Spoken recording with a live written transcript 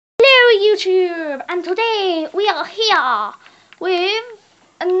YouTube, and today we are here with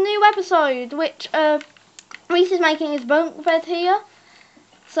a new episode which Reese is making his bunk bed here.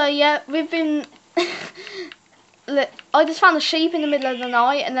 So yeah, we've been look, I just found a sheep in the middle of the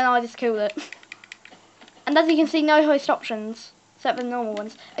night and then I just killed it. And as you can see, no host options except for the normal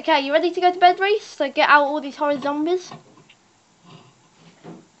ones. Okay, you ready to go to bed, Reese? So get out all these horrid zombies.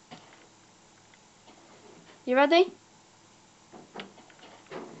 You ready?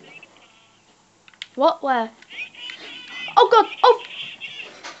 What? Where? Oh god! Oh!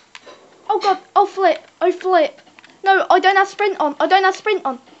 Oh god! Oh flip! Oh flip! No, I don't have sprint on. I don't have sprint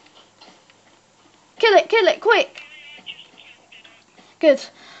on. Kill it! Kill it! Quick! Good.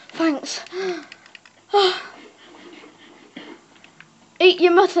 Thanks. Eat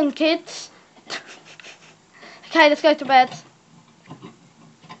your mutton, kids. Okay, let's go to bed.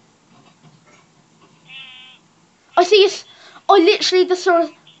 I see. I literally just saw.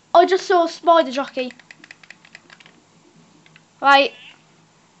 I just saw a spider jockey. Right.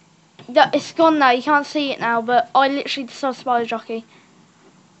 It's gone now. You can't see it now, but I literally just saw a spider jockey.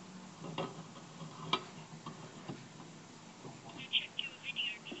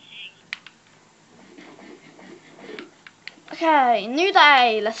 Okay, new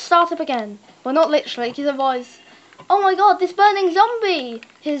day. Let's start up again. Well, not literally, because otherwise. Oh my god, this burning zombie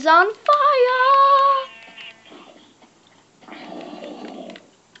is on fire!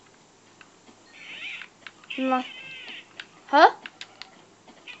 Huh?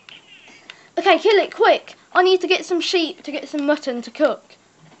 Okay, kill it quick. I need to get some sheep to get some mutton to cook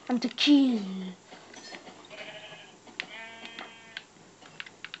and to kill.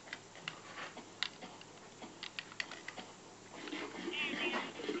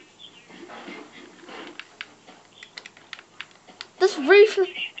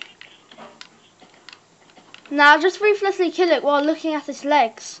 Just ruthlessly kill it while looking at its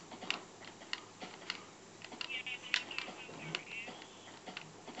legs.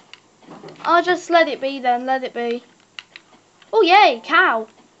 I'll just let it be then, let it be. Oh yay, cow.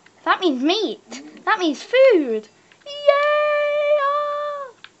 That means meat. That means food. Yay!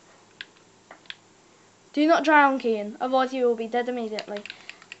 Do not drown, Kian, otherwise you will be dead immediately.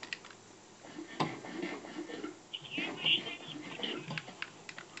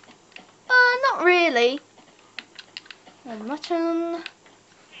 Not really. Mutton.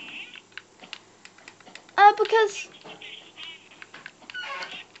 Because...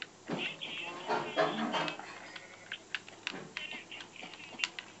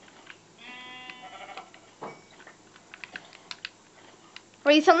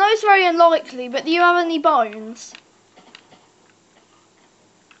 Reese, I know it's very unlikely, but do you have any bones?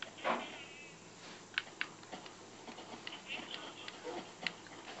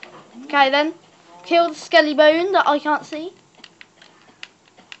 Okay then, kill the skelly bone that I can't see.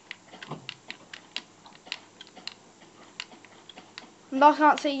 And I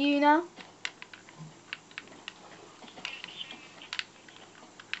can't see you now.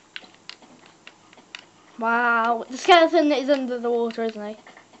 Wow, the skeleton is under the water, isn't he?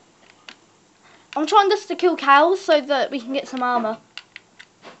 I'm trying just to kill cows so that we can get some armour.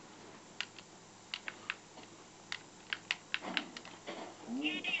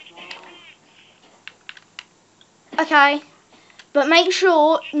 Okay, but make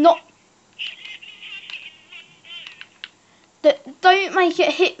sure not... Don't make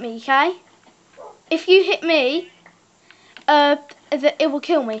it hit me, okay? If you hit me, it will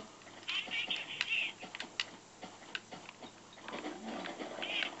kill me.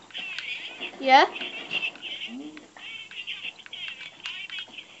 Yeah?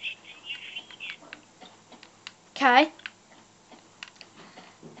 Okay.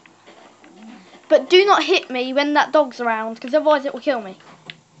 But do not hit me when that dog's around, because otherwise it will kill me.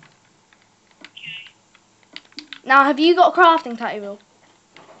 Now, have you got a crafting table?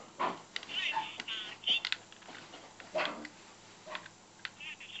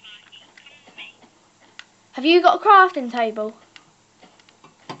 Have you got a crafting table?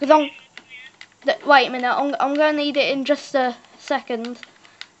 Because wait a minute, I'm going to need it in just a second.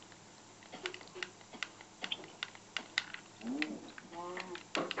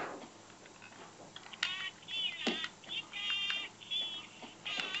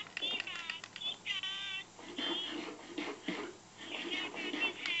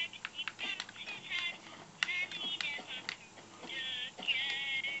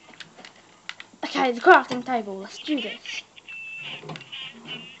 Okay, the crafting table, let's do this.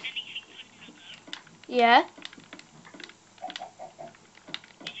 Yeah?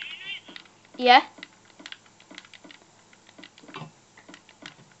 Yeah?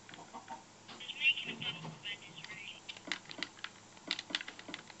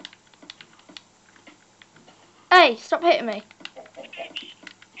 Hey, stop hitting me.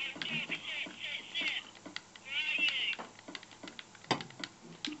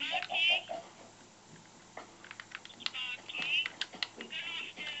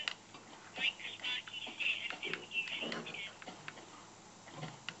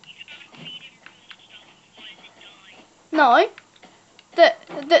 No,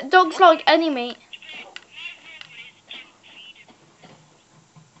 the dogs like any meat.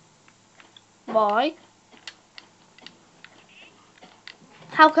 Why?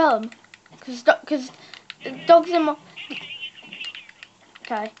 How come? Because dogs in my...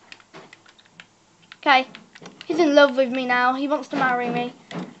 Okay. Okay. He's in love with me now. He wants to marry me.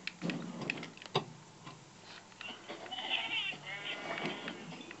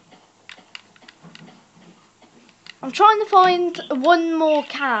 I'm trying to find one more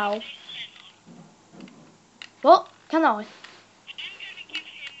cow. What? Can I?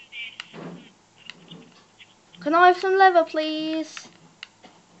 Can I have some leather, please?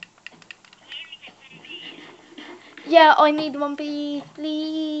 Yeah, I need one piece,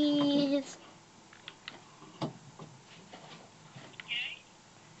 please.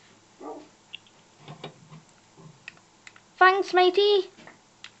 Thanks, matey.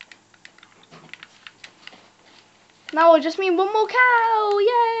 Now I just need one more cow,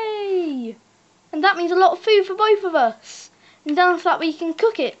 yay! And that means a lot of food for both of us. And then after that we can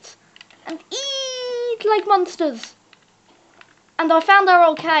cook it and eat like monsters. And I found our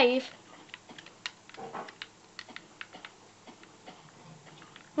old cave.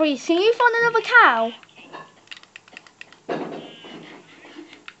 Reese, can you find another cow?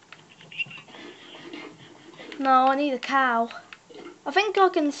 No, I need a cow. I think I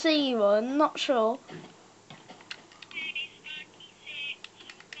can see one, not sure.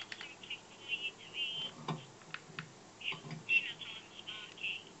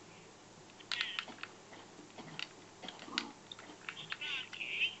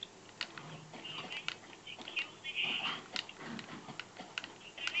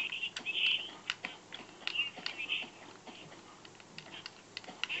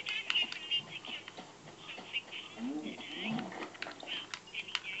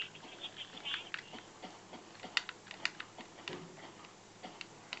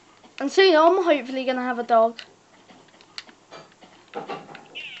 And soon I'm hopefully going to have a dog.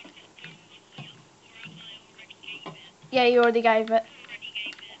 Yeah, you already gave it.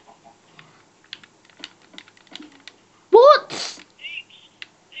 What?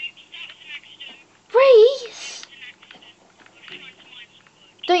 Reese?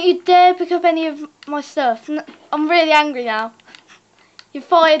 Don't you dare pick up any of my stuff. I'm really angry now. You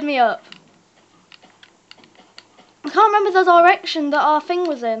fired me up. I can't remember the direction that our thing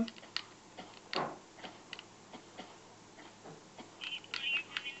was in.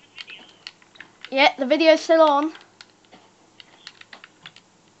 Yeah, the video's still on.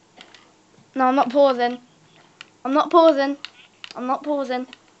 No, I'm not pausing. I'm not pausing. I'm not pausing.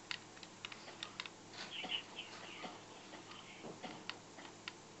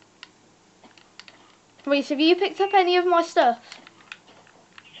 Reese, have you picked up any of my stuff?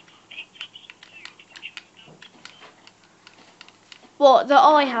 What, that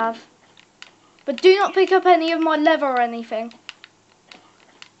I have? But do not pick up any of my leather or anything.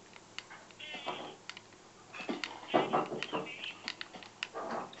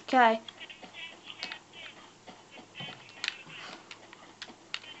 Okay.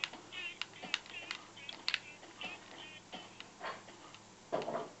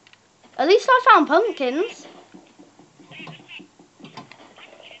 At least I found pumpkins.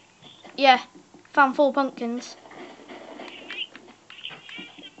 Yeah, found 4 pumpkins.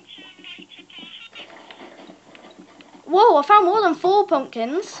 Whoa, I found more than 4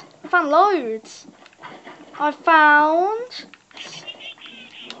 pumpkins. I found loads. I found...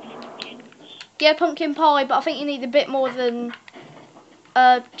 Yeah, pumpkin pie, but I think you need a bit more than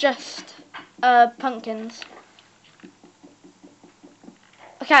just pumpkins.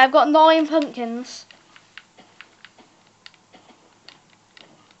 Okay, I've got 9 pumpkins.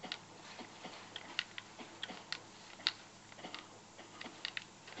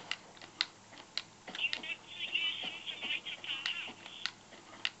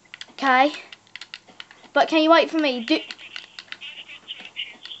 Okay. But can you wait for me?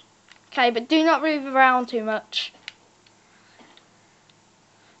 Okay, but do not move around too much.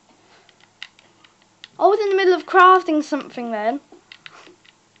 I was in the middle of crafting something then.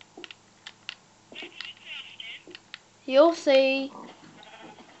 You'll see.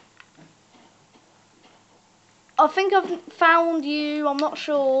 I think I've found you. I'm not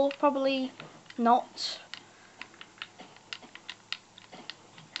sure. Probably not.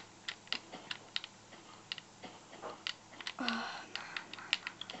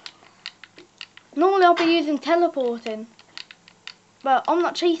 Normally I'll be using teleporting, but I'm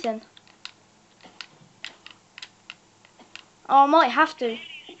not cheating. Oh, I might have to.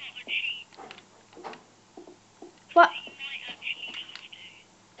 What?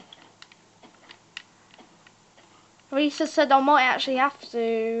 Reese has said I might actually have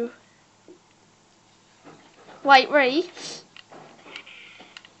to. Wait, Reese?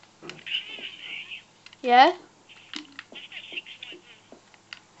 Yeah?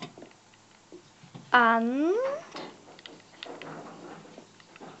 And...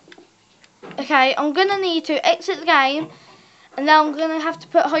 Okay, I'm going to need to exit the game, and now I'm going to have to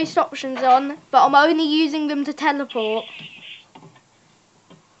put host options on, but I'm only using them to teleport.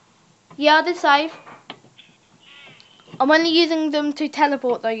 Yeah, I did save. I'm only using them to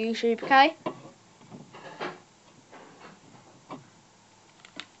teleport though, YouTube, okay?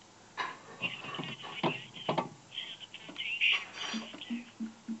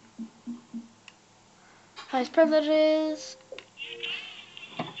 Host privileges.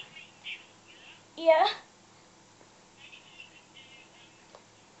 Yeah.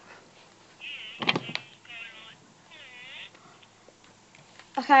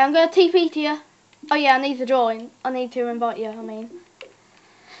 Okay, I'm going to TP to you. Oh yeah, I need to join. I need to invite you, I mean.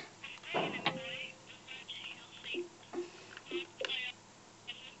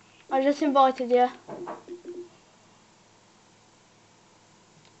 I just invited you.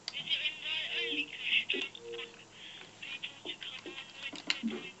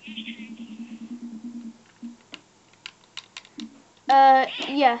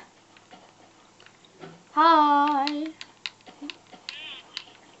 Yeah. Hi.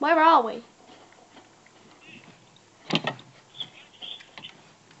 Where are we?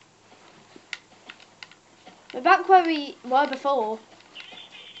 We're back where we were before.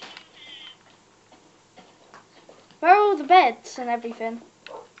 Where are all the beds and everything?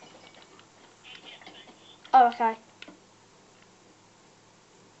 Oh, okay.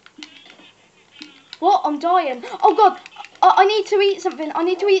 What? I'm dying. Oh god. I need to eat something. I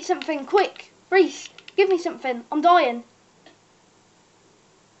need to eat something. Quick. Reese, give me something. I'm dying.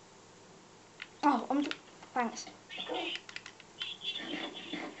 Oh, thanks.